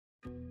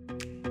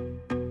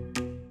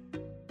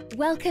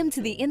Welcome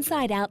to the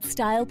Inside Out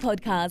Style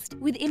podcast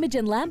with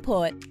Imogen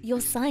Lamport,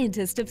 your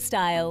scientist of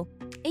style.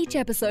 Each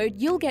episode,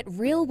 you'll get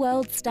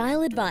real-world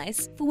style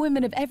advice for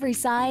women of every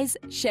size,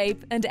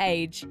 shape, and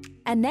age.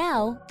 And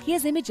now,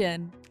 here's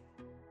Imogen.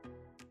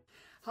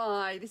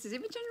 Hi, this is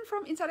Imogen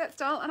from Inside Out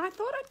Style, and I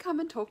thought I'd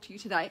come and talk to you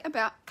today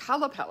about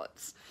colour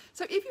palettes.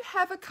 So if you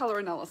have a colour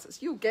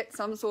analysis, you'll get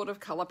some sort of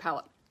colour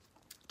palette.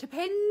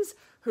 Depends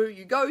who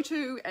you go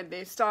to and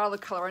their style of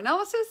colour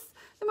analysis.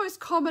 The most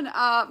common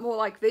are more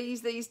like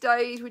these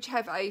days, which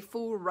have a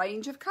full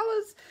range of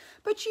colours,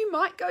 but you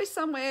might go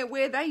somewhere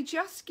where they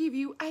just give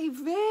you a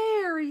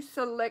very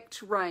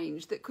select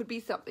range that could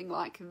be something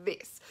like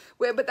this,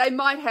 but they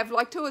might have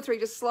like 2 or 3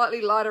 just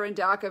slightly lighter and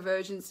darker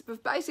versions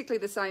of basically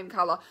the same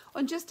colour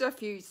on just a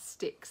few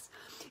sticks.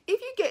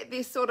 If you get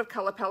this sort of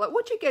colour palette,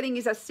 what you're getting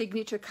is a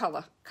signature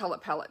colour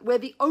palette, where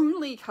the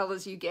only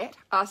colours you get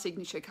are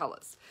signature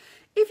colours.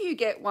 If you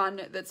get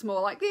one that's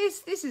more like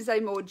this is a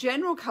more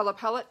general colour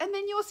palette, and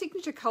then your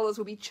signature colours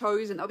will be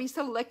chosen. They'll be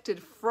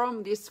selected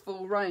from this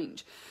full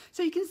range.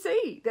 So you can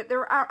see that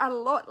there are a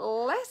lot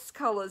less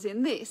colours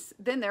in this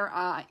than there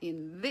are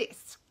in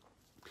this.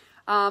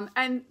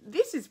 And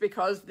this is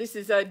because this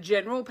is a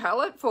general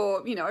palette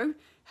for,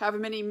 however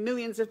many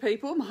millions of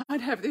people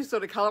might have this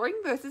sort of colouring,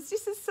 versus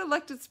this is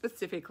selected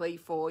specifically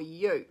for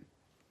you.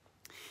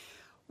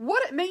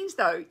 What it means,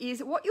 though,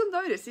 is what you'll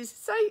notice is,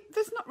 say,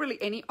 there's not really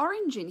any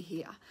orange in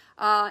here.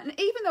 And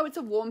even though it's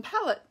a warm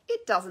palette,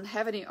 it doesn't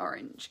have any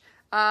orange.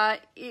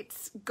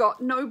 It's got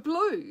no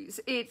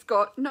blues. It's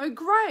got no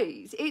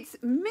greys. It's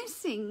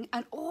missing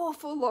an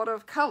awful lot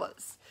of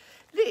colours.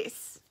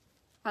 This,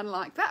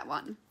 unlike that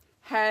one,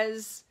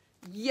 has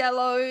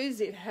yellows,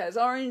 it has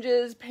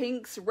oranges,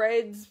 pinks,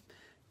 reds,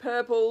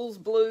 purples,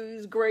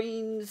 blues,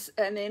 greens,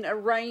 and then a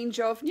range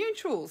of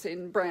neutrals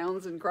in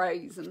browns and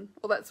greys and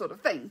all that sort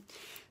of thing.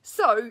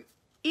 So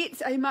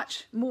it's a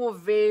much more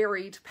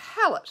varied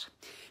palette.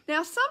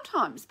 Now,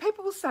 sometimes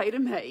people will say to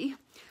me,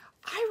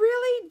 I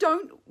really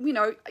don't,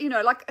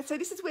 like, so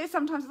this is where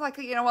sometimes it's like,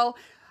 well,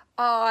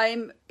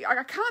 I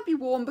can't be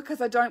warm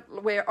because I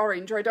don't wear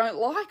orange, or I don't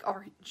like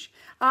orange.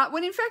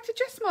 When in fact it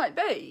just might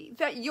be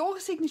that your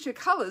signature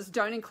colours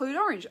don't include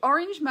orange.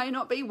 Orange may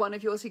not be one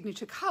of your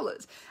signature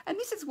colours, and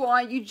this is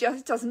why you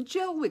just doesn't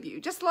gel with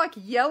you. Just like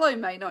yellow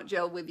may not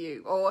gel with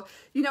you, or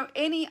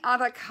any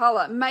other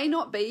colour may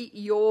not be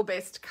your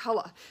best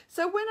colour.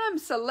 So when I'm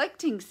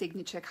selecting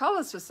signature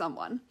colours for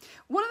someone,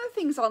 one of the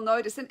things I'll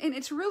notice, and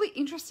it's really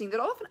interesting,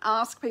 that I often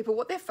ask people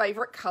what their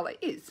favourite colour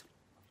is,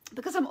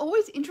 because I'm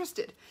always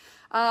interested.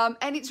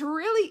 And it's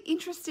really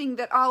interesting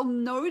that I'll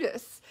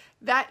notice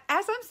that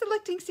as I'm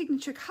selecting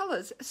signature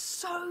colours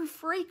so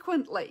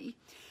frequently,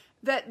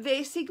 that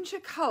their signature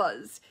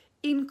colours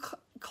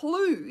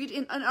include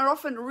and are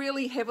often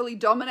really heavily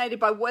dominated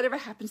by whatever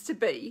happens to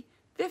be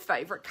their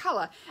favourite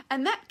colour.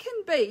 And that can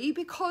be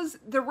because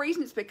the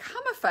reason it's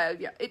become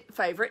a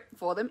favourite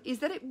for them is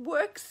that it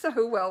works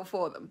so well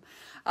for them.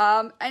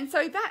 And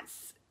so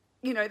that's,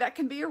 that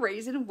can be a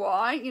reason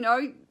why,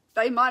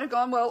 they might have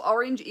gone, well,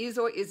 orange is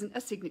or isn't a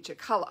signature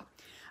colour.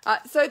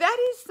 So that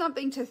is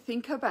something to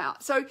think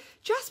about. So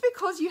just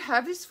because you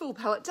have this full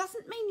palette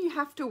doesn't mean you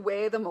have to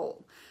wear them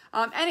all.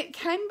 And it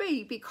can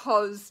be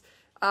because,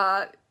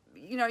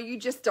 you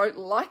just don't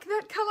like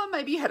that colour.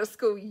 Maybe you had a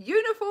school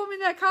uniform in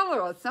that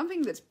colour, or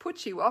something that's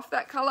put you off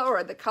that colour,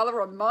 or the colour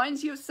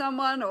reminds you of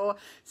someone or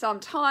some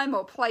time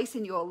or place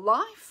in your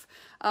life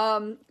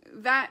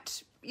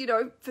that,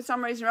 for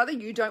some reason or other,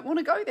 you don't want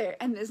to go there.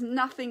 And there's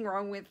nothing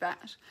wrong with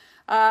that.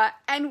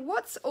 And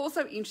what's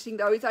also interesting,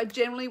 though, is I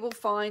generally will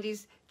find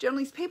is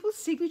generally people's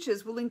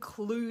signatures will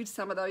include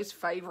some of those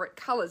favourite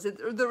colours.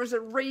 There is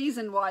a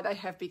reason why they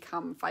have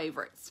become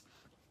favourites.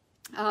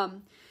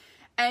 And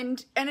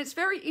it's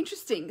very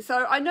interesting.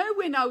 So I know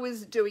when I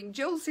was doing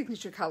Jill's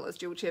signature colours,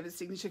 Jill Chever's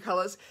signature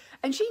colours,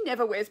 and she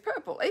never wears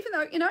purple, even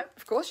though,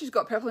 of course she's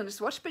got purple in her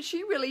swatch, but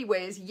she really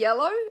wears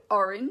yellow,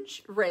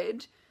 orange,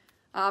 red,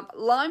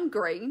 lime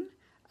green,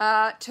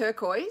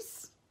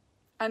 turquoise,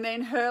 and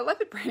then her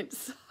leopard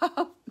prints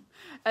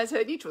as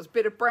her neutrals,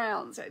 bit of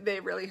browns.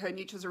 They're really, her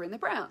neutrals are in the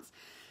browns.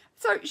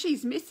 So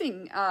she's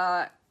missing,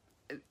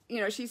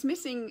 she's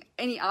missing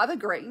any other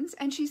greens,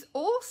 and she's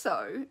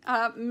also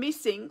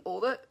missing all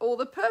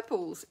the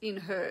purples in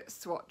her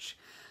swatch.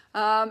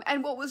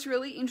 And what was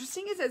really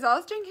interesting is, as I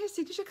was doing her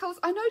signature colours,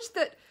 I noticed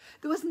that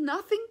there was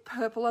nothing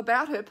purple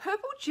about her.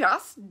 Purple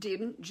just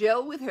didn't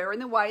gel with her in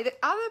the way that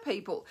other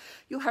people.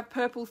 You'll have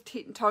purple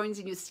tones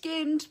in your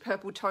skin,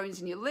 purple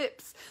tones in your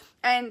lips,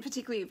 and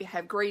particularly if you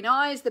have green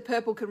eyes, the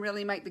purple can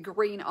really make the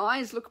green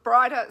eyes look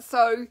brighter.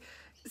 So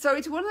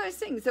it's one of those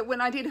things that when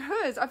I did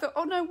hers, I thought,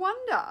 oh, no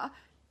wonder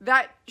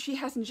that she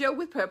hasn't gelled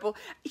with purple.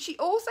 She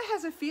also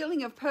has a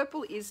feeling of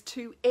purple is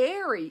too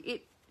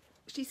airy.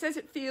 she says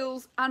it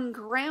feels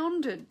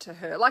ungrounded to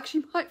her, like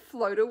she might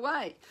float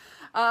away.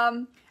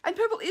 And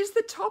purple is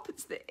the top,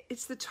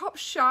 it's the top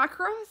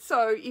chakra.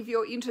 So if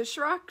you're into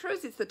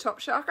chakras, it's the top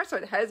chakra. So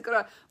it has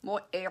got a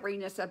more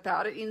airiness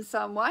about it in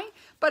some way.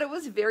 But it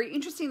was very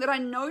interesting that I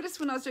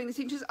noticed when I was doing the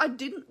signatures, I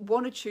didn't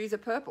want to choose a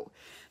purple.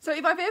 So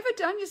if I've ever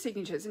done your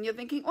signatures and you're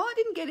thinking, oh, I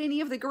didn't get any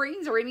of the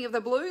greens or any of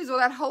the blues, or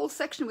that whole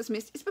section was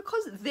missed, it's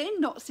because they're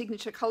not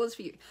signature colors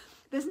for you.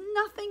 There's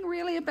nothing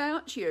really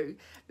about you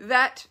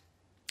that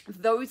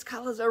those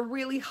colors are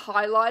really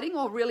highlighting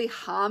or really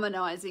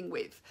harmonizing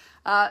with.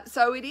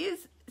 So it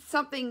is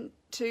something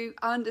to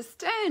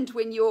understand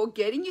when you're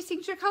getting your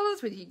signature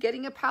colors, when you're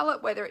getting a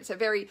palette, whether it's a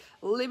very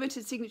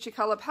limited signature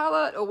color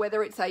palette or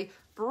whether it's a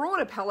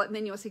broader palette and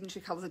then your signature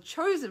colors are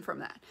chosen from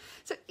that.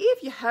 So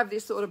if you have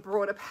this sort of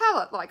broader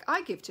palette like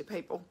I give to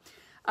people,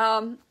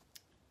 I'll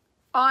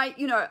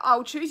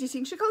choose your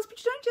signature colors, but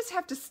you don't just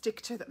have to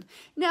stick to them.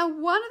 Now,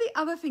 one of the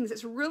other things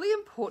that's really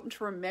important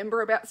to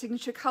remember about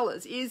signature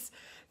colors is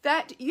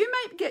that you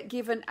may get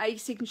given a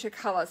signature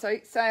color. So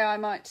say I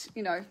might,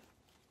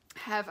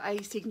 have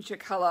a signature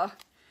color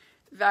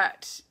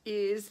that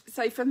is,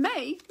 say for me,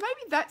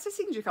 maybe that's a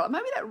signature color.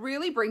 Maybe that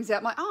really brings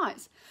out my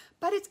eyes,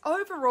 but it's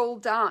overall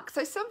dark.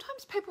 So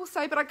sometimes people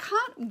say, but I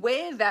can't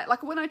wear that.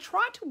 Like when I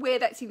tried to wear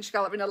that signature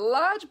color in a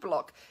large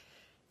block,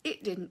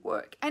 it didn't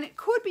work. And it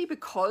could be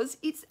because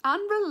it's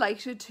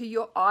unrelated to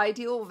your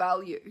ideal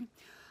value.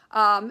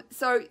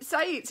 So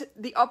say it's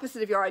the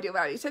opposite of your ideal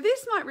value. So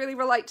this might really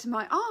relate to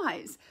my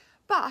eyes,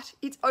 but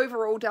it's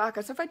overall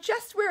darker. So if I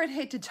just wear it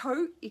head to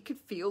toe, it could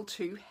feel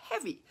too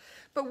heavy.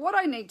 But what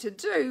I need to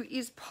do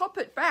is pop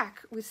it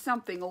back with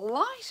something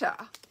lighter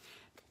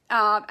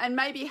and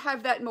maybe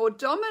have that more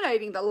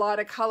dominating the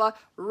lighter color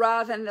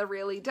rather than the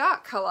really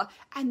dark color.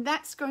 And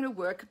that's going to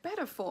work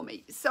better for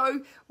me.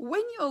 So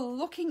when you're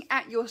looking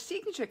at your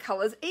signature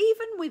colors,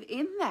 even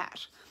within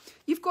that,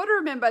 you've got to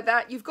remember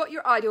that you've got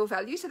your ideal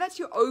value. So that's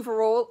your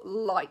overall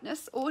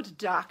lightness or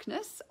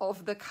darkness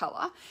of the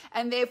color.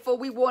 And therefore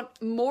we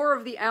want more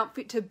of the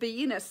outfit to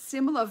be in a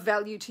similar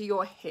value to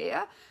your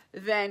hair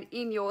than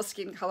in your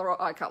skin color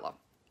or eye color.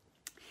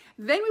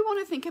 Then we want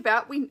to think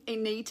about, we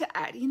need to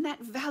add in that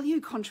value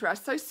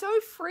contrast. So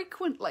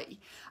frequently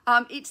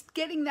it's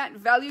getting that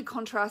value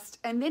contrast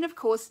and then of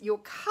course your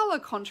color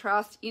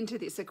contrast into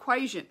this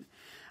equation.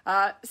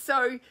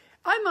 So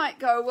I might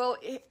go, well,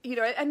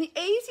 and the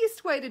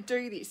easiest way to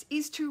do this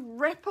is to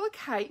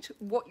replicate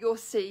what you're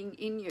seeing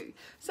in you.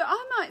 So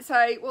I might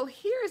say, well,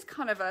 here is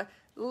kind of a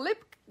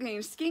lip,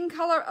 skin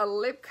color, a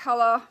lip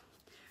color,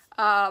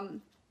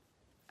 and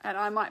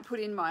I might put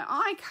in my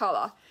eye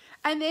color.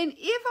 And then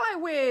if I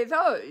wear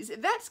those,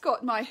 that's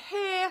got my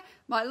hair,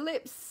 my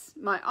lips,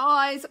 my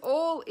eyes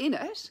all in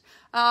it.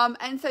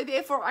 And so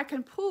therefore I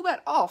can pull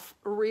that off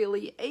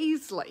really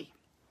easily.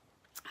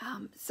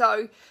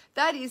 So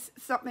that is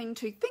something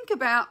to think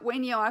about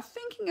when you are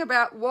thinking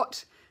about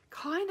what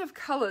kind of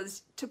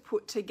colors to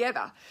put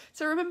together.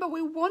 So remember,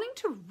 we're wanting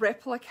to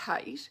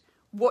replicate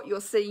what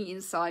you're seeing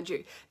inside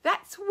you.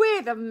 That's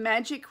where the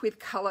magic with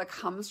color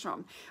comes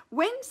from.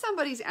 When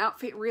somebody's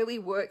outfit really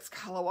works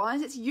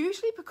color-wise, it's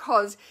usually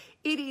because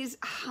it is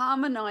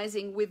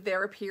harmonizing with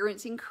their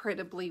appearance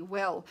incredibly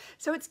well.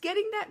 So it's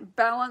getting that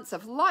balance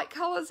of light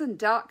colors and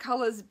dark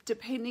colors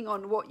depending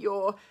on what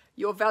your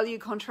value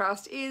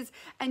contrast is,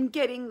 and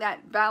getting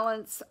that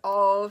balance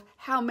of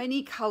how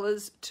many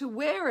colors to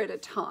wear at a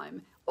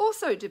time,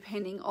 also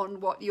depending on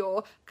what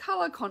your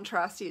color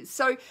contrast is.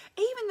 So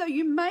even though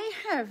you may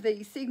have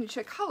these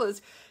signature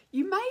colors,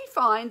 you may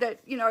find that,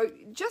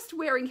 just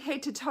wearing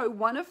head to toe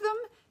one of them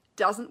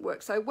doesn't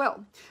work so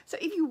well. So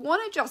if you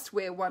want to just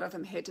wear one of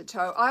them head to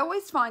toe, I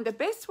always find the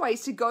best way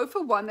is to go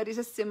for one that is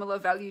a similar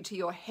value to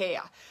your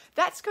hair.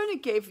 That's going to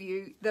give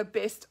you the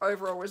best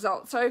overall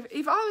result. So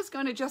if I was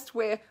going to just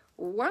wear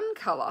one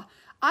color,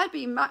 I'd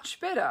be much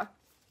better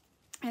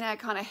in a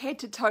kind of head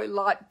to toe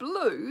light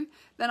blue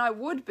than I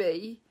would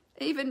be,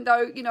 even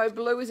though,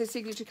 blue is a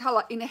signature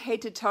color, in a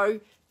head to toe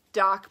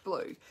dark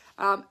blue.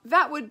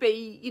 That would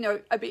be,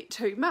 a bit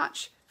too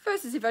much.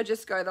 Versus if I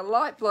just go the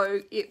light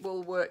blue, it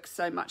will work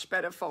so much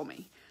better for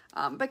me.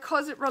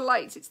 Because it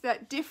relates, it's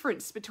that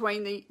difference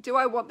between do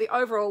I want the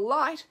overall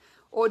light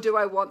or do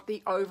I want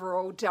the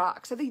overall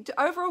dark? So the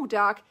overall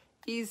dark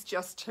is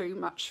just too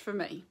much for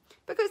me,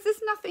 because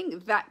there's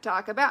nothing that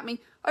dark about me.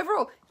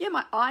 Overall, yeah,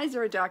 my eyes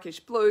are a darkish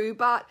blue,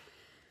 but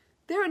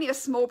they're only a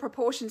small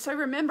proportion. So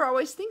remember, I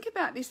always think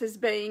about this as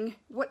being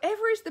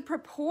whatever is the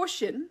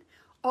proportion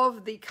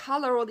of the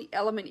color or the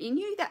element in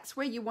you, that's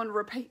where you want to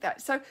repeat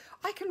that. So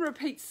I can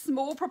repeat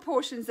small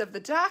proportions of the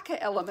darker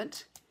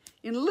element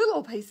in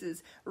little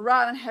pieces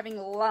rather than having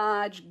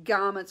large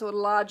garments or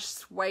large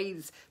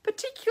swathes,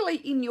 particularly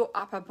in your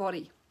upper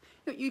body.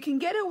 You can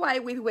get away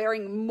with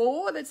wearing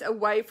more that's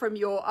away from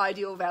your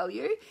ideal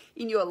value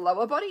in your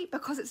lower body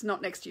because it's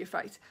not next to your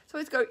face. So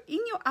let's go in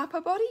your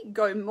upper body,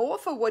 go more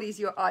for what is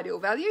your ideal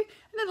value,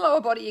 and then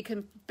lower body you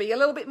can be a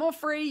little bit more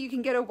free, you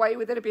can get away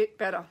with it a bit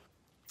better.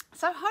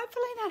 So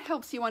hopefully that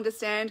helps you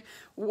understand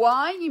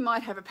why you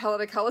might have a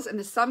palette of colours, and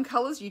there's some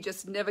colours you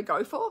just never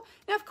go for.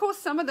 Now, of course,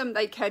 some of them,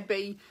 they can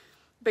be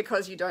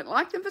because you don't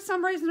like them for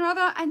some reason or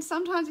other, and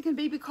sometimes it can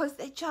be because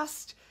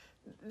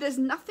there's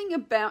nothing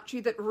about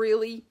you that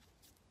really,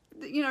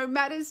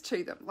 matters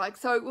to them.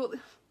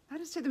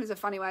 Matters to them is a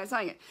funny way of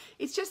saying it.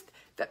 It's just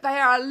that they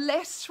are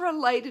less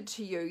related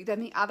to you than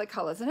the other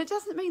colours. And it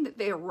doesn't mean that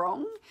they're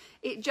wrong.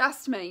 It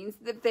just means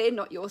that they're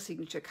not your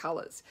signature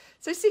colours.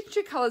 So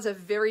signature colours are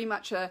very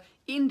much a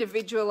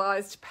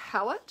individualised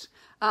palette,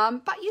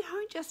 but you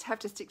don't just have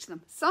to stick to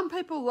them. Some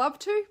people love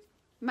to.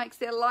 Makes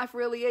their life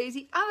really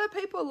easy. Other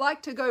people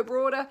like to go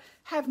broader,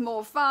 have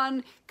more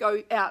fun,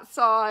 go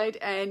outside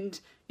and,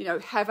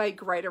 have a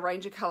greater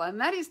range of colour. And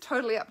that is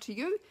totally up to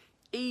you.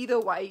 Either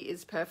way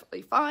is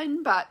perfectly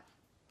fine, but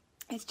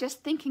it's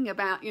just thinking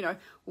about,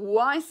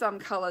 why some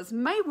colours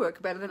may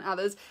work better than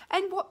others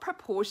and what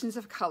proportions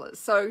of colours.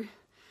 So,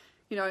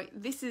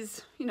 this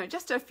is,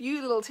 just a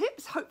few little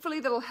tips. Hopefully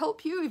that'll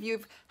help you if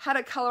you've had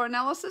a colour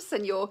analysis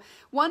and you're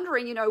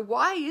wondering,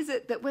 why is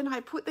it that when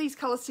I put these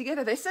colours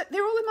together,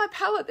 they're all in my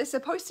palette, they're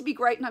supposed to be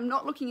great and I'm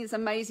not looking as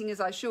amazing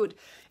as I should.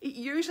 It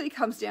usually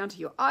comes down to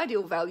your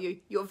ideal value,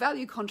 your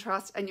value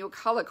contrast and your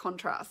colour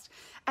contrast,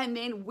 and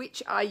then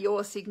which are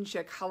your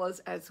signature colours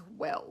as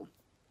well.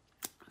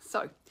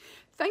 So,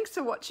 thanks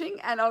for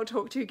watching and I'll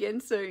talk to you again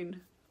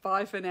soon.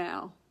 Bye for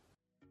now.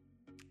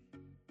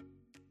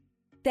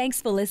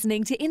 Thanks for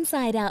listening to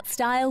Inside Out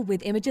Style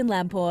with Imogen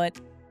Lamport.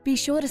 Be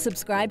sure to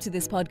subscribe to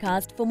this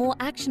podcast for more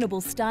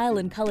actionable style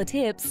and colour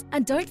tips,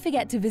 and don't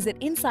forget to visit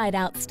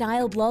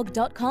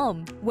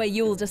InsideOutStyleblog.com, where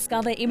you will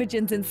discover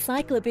Imogen's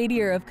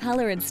encyclopedia of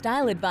colour and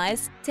style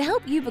advice to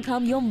help you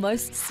become your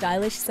most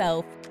stylish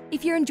self.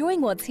 If you're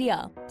enjoying what's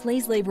here,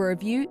 please leave a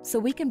review so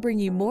we can bring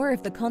you more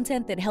of the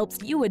content that helps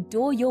you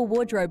adore your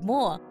wardrobe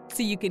more,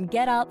 so you can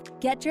get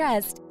up, get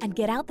dressed, and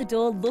get out the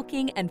door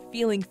looking and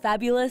feeling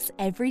fabulous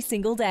every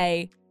single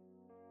day.